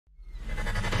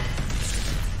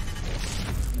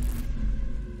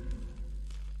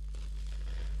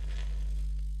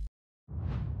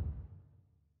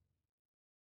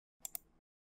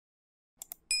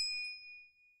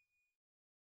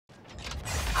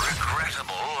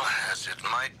it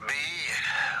might be,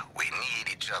 we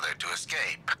need each other to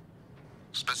escape.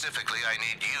 Specifically, I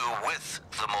need you with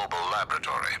the mobile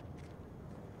laboratory.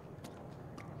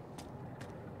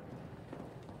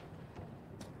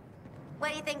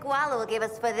 What do you think Walla will give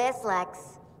us for this, Lex?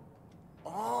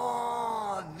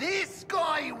 Oh, this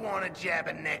guy you want to jab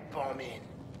a neck bomb in?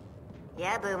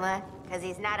 Yeah, Boomer, because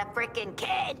he's not a frickin'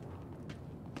 kid.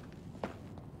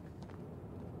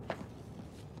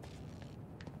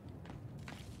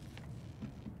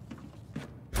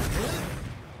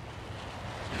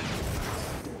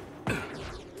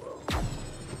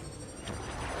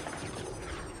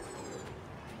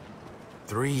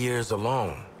 Three years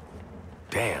alone.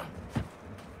 Damn.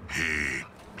 He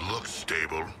looks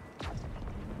stable,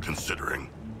 considering.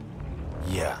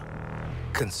 Yeah,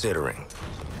 considering.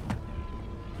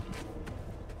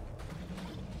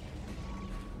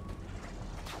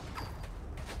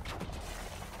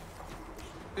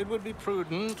 It would be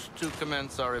prudent to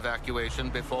commence our evacuation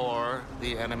before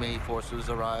the enemy forces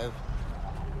arrive.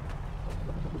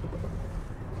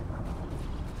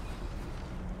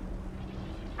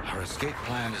 Our escape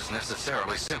plan is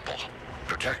necessarily simple.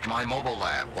 Protect my mobile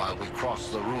lab while we cross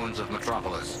the ruins of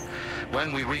Metropolis.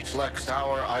 When we reach Lex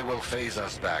Tower, I will phase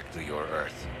us back to your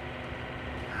Earth.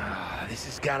 This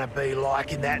is gonna be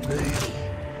like in that movie.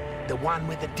 The one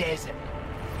with the desert.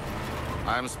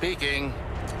 I'm speaking.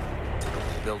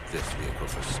 We built this vehicle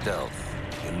for stealth,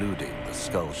 eluding the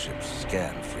Skull ship's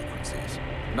scan frequencies,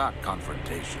 not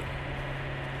confrontation.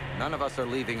 None of us are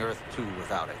leaving Earth 2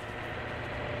 without it.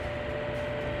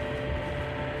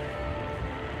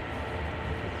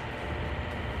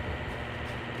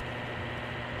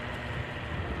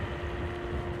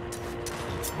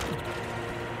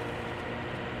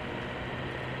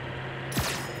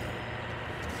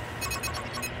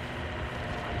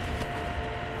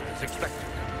 As expected,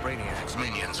 Brainiac's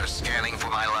Minions are scanning for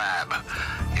my lab.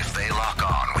 If they lock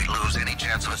on, we lose any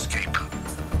chance of escape.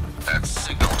 That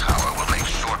signal tower will make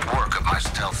short work of my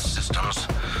stealth systems.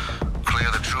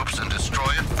 Clear the troops and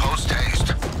destroy it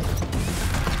post-haste.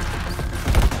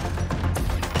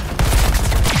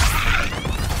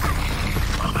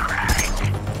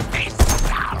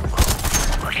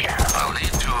 I'll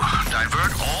need to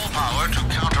divert all power to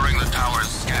countering the tower's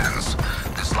scans.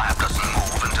 This lab doesn't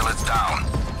move until it's down.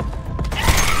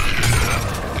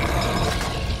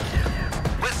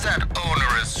 With that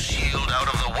onerous shield out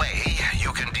of the way,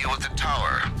 you can deal with the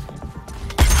tower.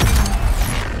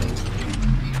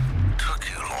 Took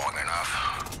you long enough.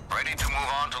 Ready to move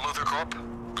on to Luthor Corp?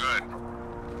 Good.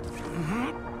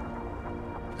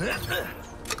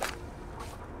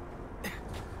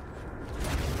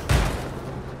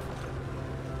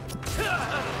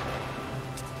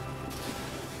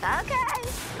 Okay,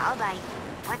 all right.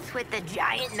 What's with the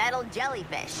giant metal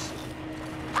jellyfish?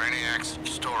 Brainiac's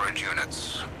storage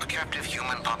units. A captive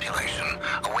human population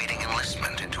awaiting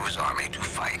enlistment into his army to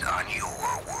fight on your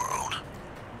world.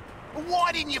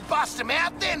 Why didn't you bust him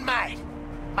out then, mate?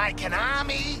 Make an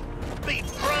army? Beat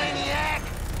Brainiac?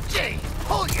 Gee,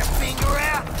 pull your finger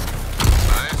out.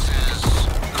 This is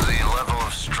the level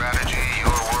of strategy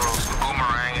your world's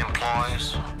Boomerang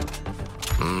employs.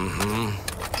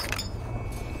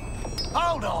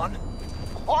 Hold on.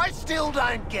 I still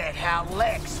don't get how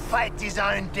Lex faked his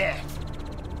own death.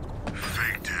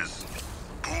 Faked his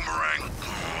Boomerang.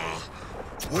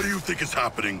 What do you think is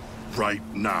happening right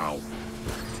now?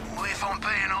 Well, if I'm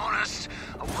being honest,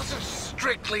 I wasn't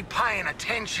strictly paying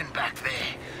attention back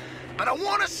there. But I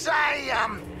want to say,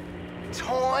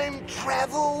 time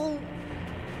travel?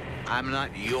 I'm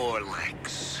not your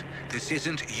Lex. This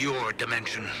isn't your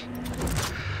dimension.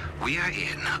 We are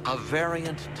in a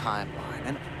variant timeline,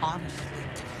 and honestly,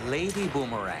 Lady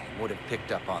Boomerang would have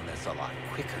picked up on this a lot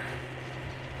quicker.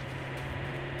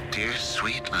 Dear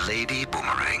sweet Lady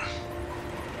Boomerang.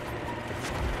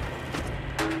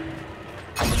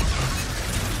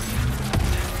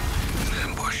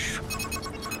 Ambush.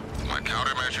 My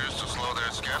countermeasures to slow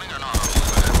their scanning are not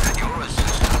unlimited. Your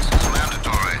assistance is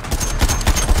mandatory.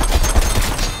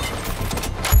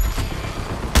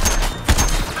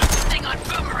 Thing on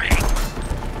Boomerang!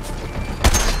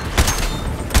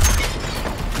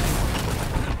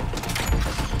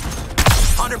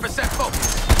 100% focus.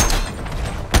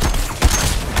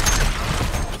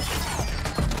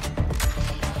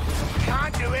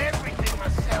 Can't do everything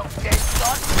myself,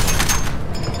 Deadshot.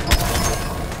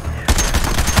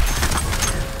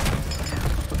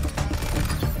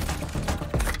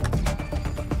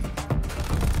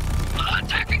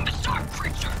 Attacking the star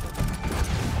creature!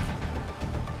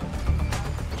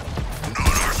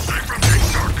 Not our sacred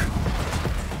shark.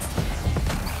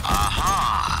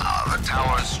 Aha! The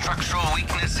tower's structural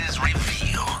weakness is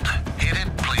revealed.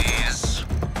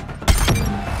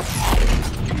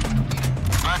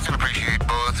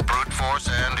 force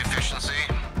and efficiency.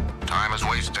 Time is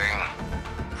wasting.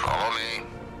 Follow me.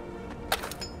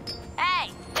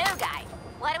 Hey, new guy.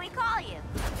 What do we call you?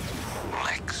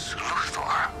 Lex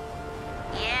Luthor.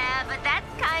 Yeah, but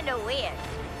that's kind of weird.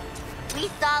 We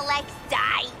saw Lex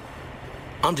die.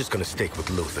 I'm just gonna stick with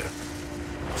Luthor.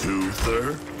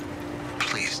 Luthor?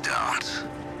 Please don't.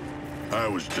 I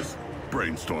was just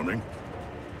brainstorming.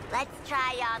 Let's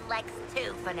try on Lex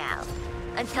 2 for now.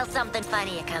 Until something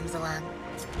funnier comes along.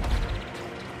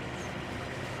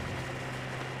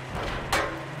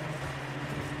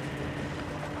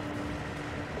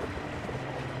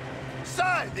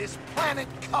 So, this planet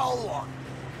Colon.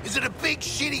 Is it a big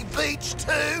shitty beach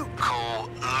too? Colu?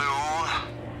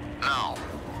 No.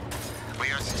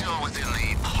 We are still within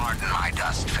the pardon my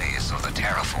dust phase of the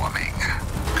terraforming.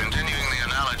 Continuing the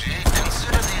analogy,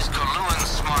 consider these Coluan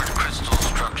smart crystal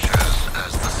structures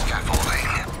as the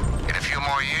scaffolding. In a few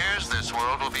more years, this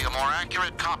world will be a more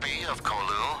accurate copy of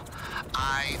Colu.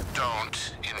 I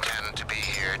don't intend to be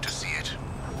here to see it.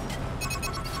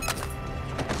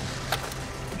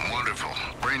 Wonderful.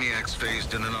 Brainiac's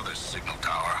phased in another signal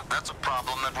tower. That's a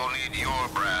problem that will need your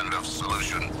brand of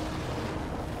solution.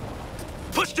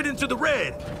 Pushed it into the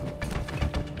red!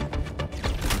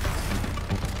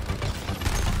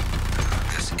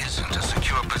 This isn't a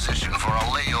secure position for a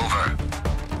layover.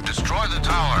 Destroy the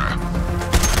tower.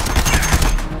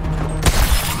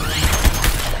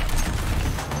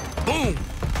 Boom!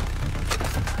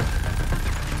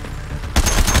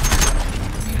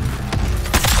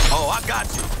 Oh, I got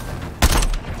you.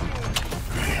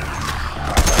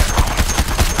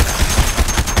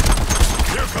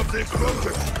 Here comes the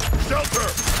explosion! Shelter!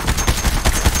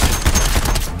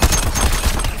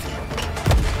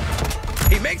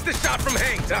 He makes the shot from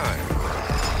hang time.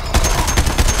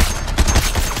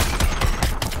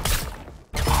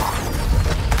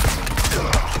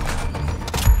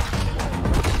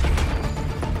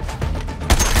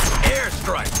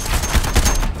 Airstrike.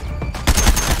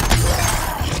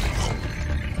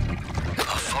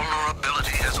 A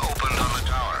vulnerability has opened on the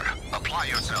tower. Apply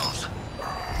yourselves.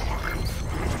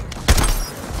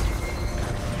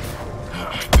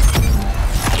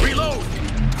 Reload.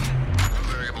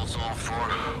 Variable solved for.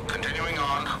 Continuing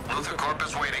on. Luthor Corp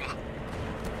is waiting.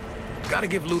 Gotta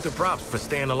give Luthor props for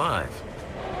staying alive.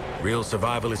 Real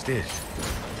survivalist dish.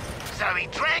 So he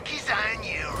drank his own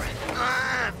urine.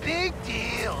 Ah, big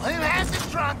deal. Who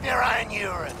hasn't drunk their own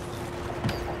urine?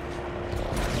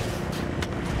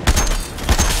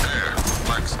 There.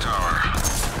 Lex Tower.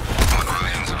 What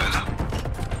remains of it?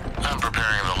 I'm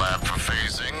preparing the lab for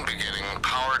phasing, beginning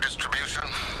power distribution.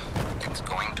 It's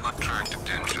going to attract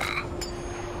attention.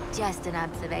 Just an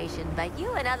observation, but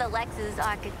you and other Lex's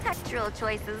architectural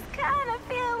choices kind of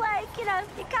feel like,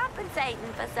 you're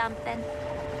compensating for something.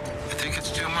 You think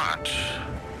it's too much?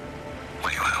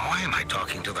 Why am I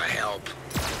talking to the help?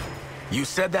 You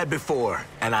said that before,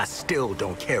 and I still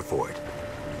don't care for it.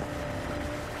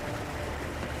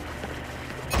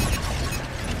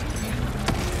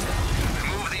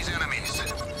 Remove these enemies.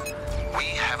 We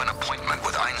have an appointment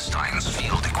with Einstein's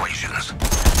field equations.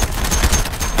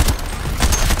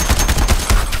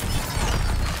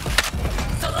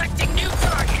 Selecting new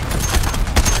target!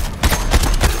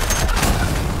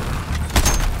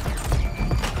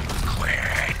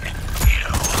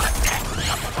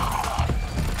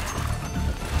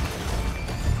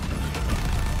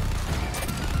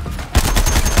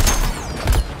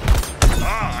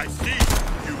 Ah, I see!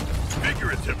 You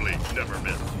figuratively never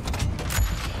miss.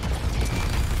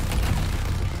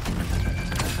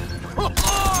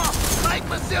 Make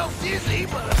myself dizzy,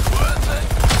 but it's worth it.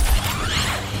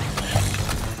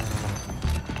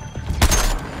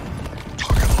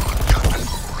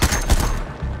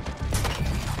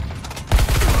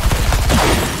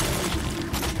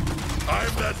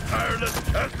 I'm as tireless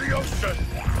as the ocean!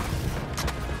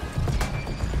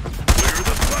 Clear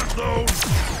the blast zone!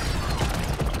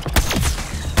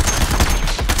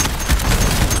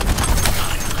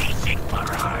 Unleashing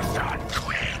barrage on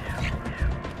Quinn.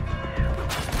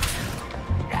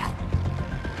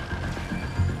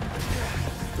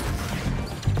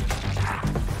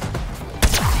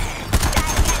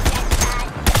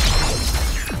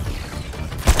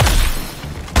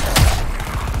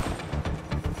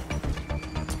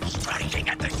 Striking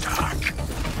at the dark.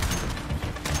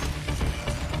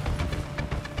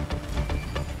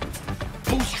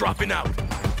 Boost dropping out.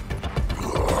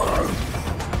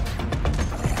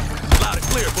 Loud and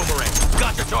clear, Boomerang.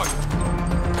 Got your target.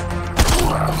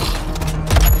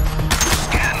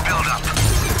 Scan build up.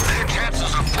 Their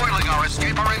chances of foiling our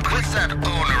escape are increased. With that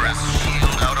onerous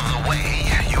shield out of the way,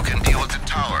 you can deal with the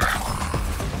tower.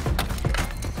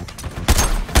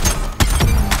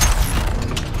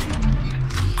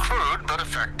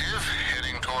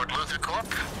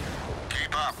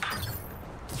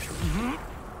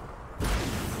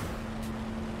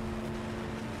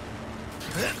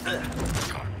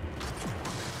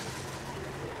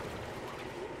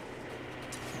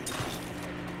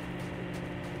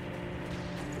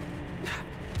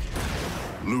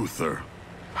 Luthor,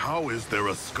 how is there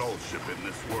a skull ship in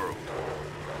this world?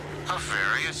 A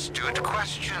very astute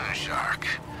question, Shark.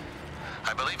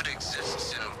 I believe it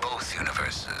exists in both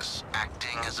universes,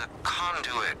 acting as a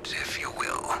conduit, if you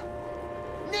will.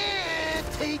 Nah,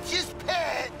 teacher's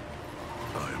pet.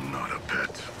 I am not a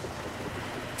pet.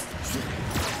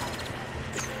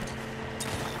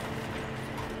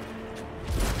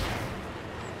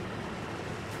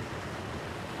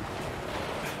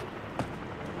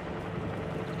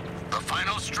 The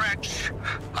final stretch.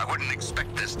 I wouldn't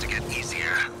expect this to get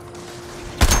easier.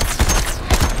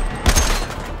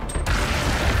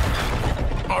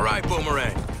 All right,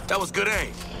 Boomerang. That was good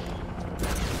aim.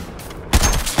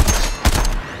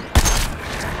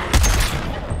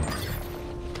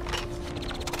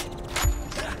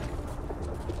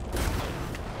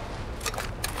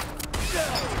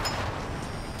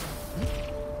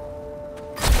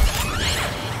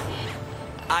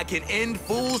 I can end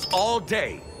fools all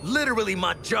day. Literally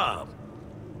my job.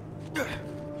 The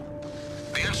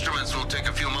instruments will take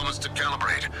a few moments to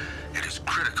calibrate. It is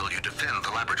critical you defend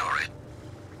the laboratory.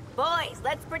 Boys,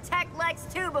 let's protect Lex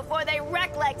 2 before they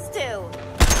wreck Lex 2.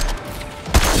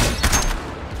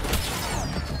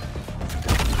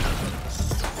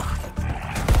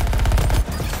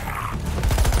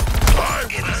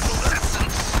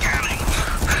 Incessant scanning.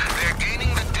 They're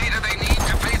gaining the data they need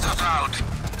to phase us out.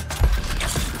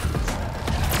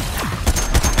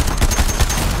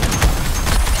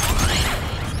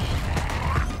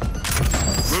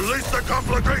 Release the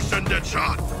conflagration,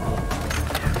 Deadshot!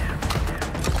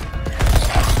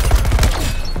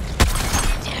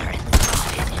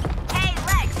 Hey,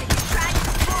 Lex, if you try to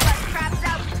pull us traps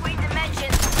out between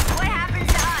dimensions, what happens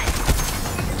to us?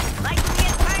 Like we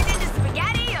get turned into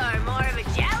spaghetti, or more of a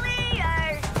jelly, or...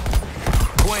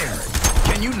 Gwen,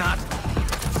 can you not?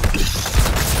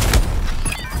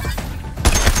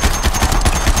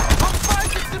 I'm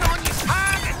focusing on your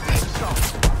target, Deadshot.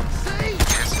 See?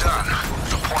 It's done.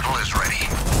 The portal is ready.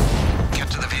 Get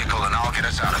to the vehicle and I'll get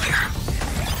us out of here.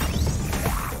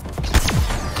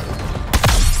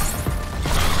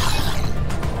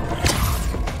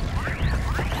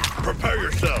 Prepare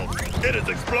yourselves! It is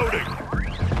exploding!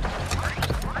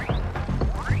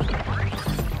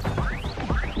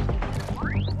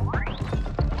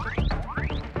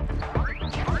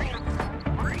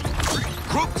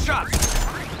 Group shot!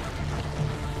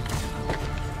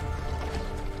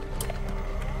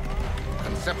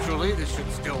 Conceptually, this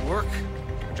should still work.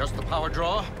 Just the power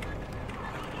draw.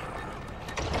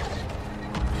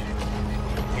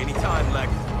 Anytime,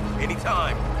 Lex.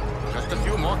 Anytime. Just a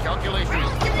few more calculations.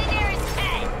 Round to the nearest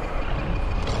 10.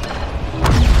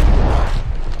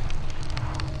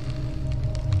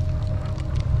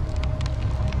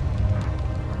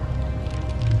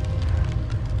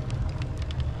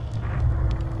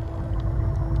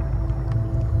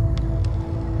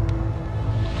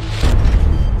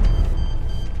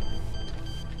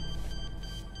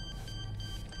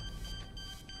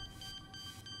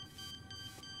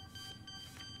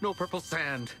 No purple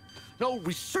sand. No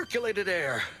recirculated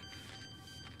air.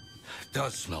 It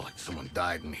does smell like someone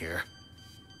died in here.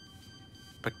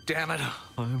 But damn it,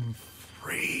 I'm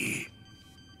free.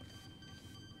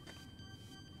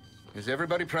 Is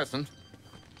everybody present?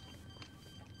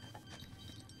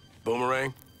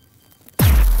 Boomerang?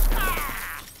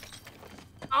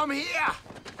 I'm here.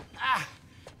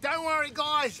 Don't worry,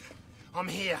 guys. I'm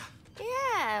here.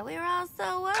 Yeah, we were all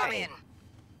so worried. Come in.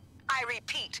 I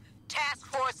repeat, Task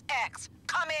Force X,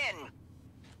 come in.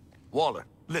 Waller,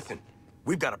 listen.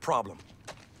 We've got a problem.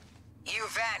 You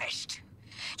vanished.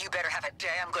 You better have a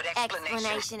damn good explanation.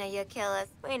 Explanation of your killers.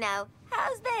 We know.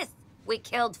 How's this? We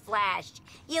killed Flash.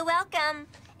 You're welcome.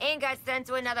 And got sent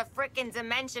to another frickin'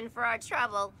 dimension for our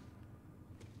trouble.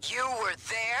 You were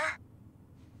there?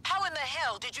 How in the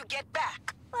hell did you get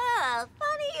back? Well,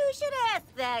 funny you should ask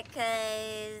that,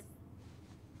 'cause...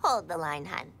 Hold the line,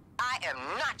 hun. I am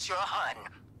not your hun.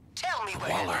 Tell me what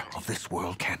Waller happened. of this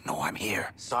world can't know I'm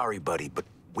here. Sorry, buddy, but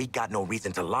we got no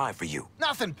reason to lie for you.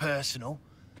 Nothing personal.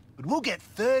 But we'll get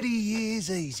 30 years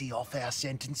easy off our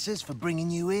sentences for bringing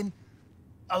you in.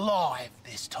 Alive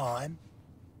this time.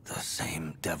 The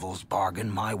same devil's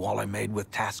bargain my Waller made with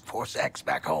Task Force X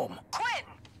back home. Quinn!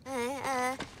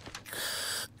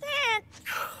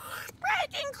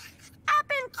 Breaking up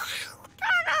in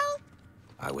tunnel.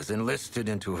 I was enlisted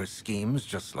into her schemes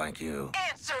just like you.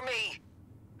 Answer me!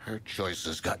 Her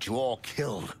choices got you all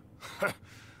killed.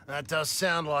 That does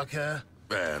sound like her.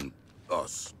 And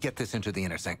us. Get this into the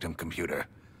inner sanctum computer.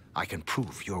 I can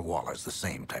prove your Waller's the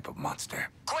same type of monster.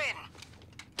 Quinn,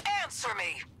 answer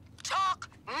me. Talk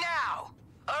now,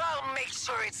 or I'll make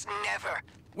sure it's never.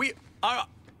 Our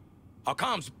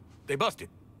comms, they busted.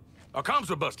 Our comms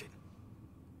were busted.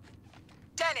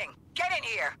 Denning, get in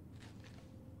here.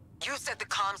 You said the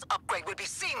comms upgrade would be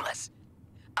seamless.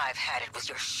 I've had it with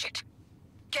your shit.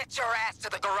 Get your ass to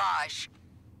the garage.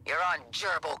 You're on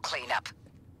gerbil cleanup.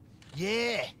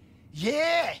 Yeah,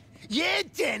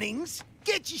 Dennings.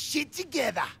 Get your shit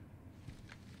together.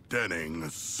 Denning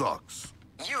sucks.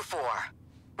 You four,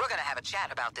 we're gonna have a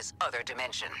chat about this other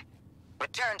dimension.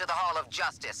 Return to the Hall of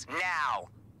Justice, now.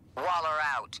 Waller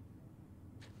out.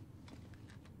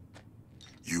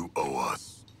 You owe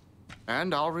us.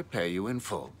 And I'll repay you in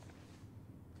full.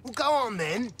 Well, go on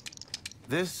then.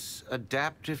 This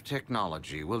adaptive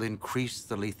technology will increase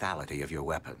the lethality of your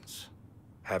weapons.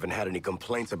 Haven't had any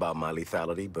complaints about my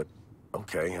lethality, but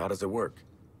okay, how does it work?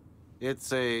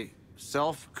 It's a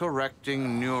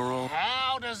self-correcting neural...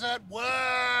 How does it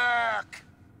work?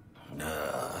 This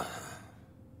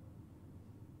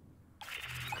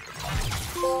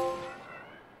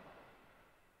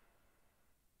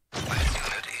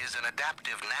unit is an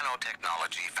adaptive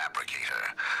nanotechnology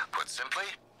fabricator. Put simply,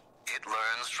 it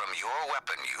learns from your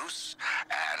weapon use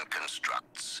and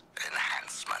constructs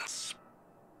enhancements.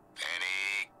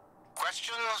 Any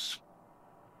questions?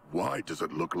 Why does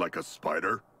it look like a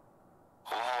spider?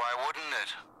 Oh, why wouldn't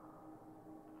it?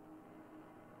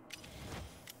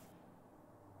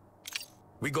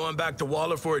 We going back to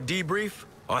Waller for a debrief,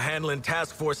 or handling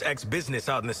Task Force X business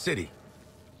out in the city?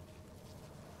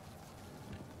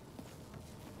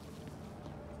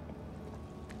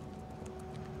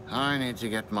 I need to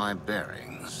get my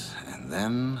bearings, and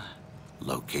then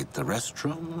locate the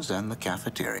restrooms and the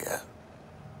cafeteria.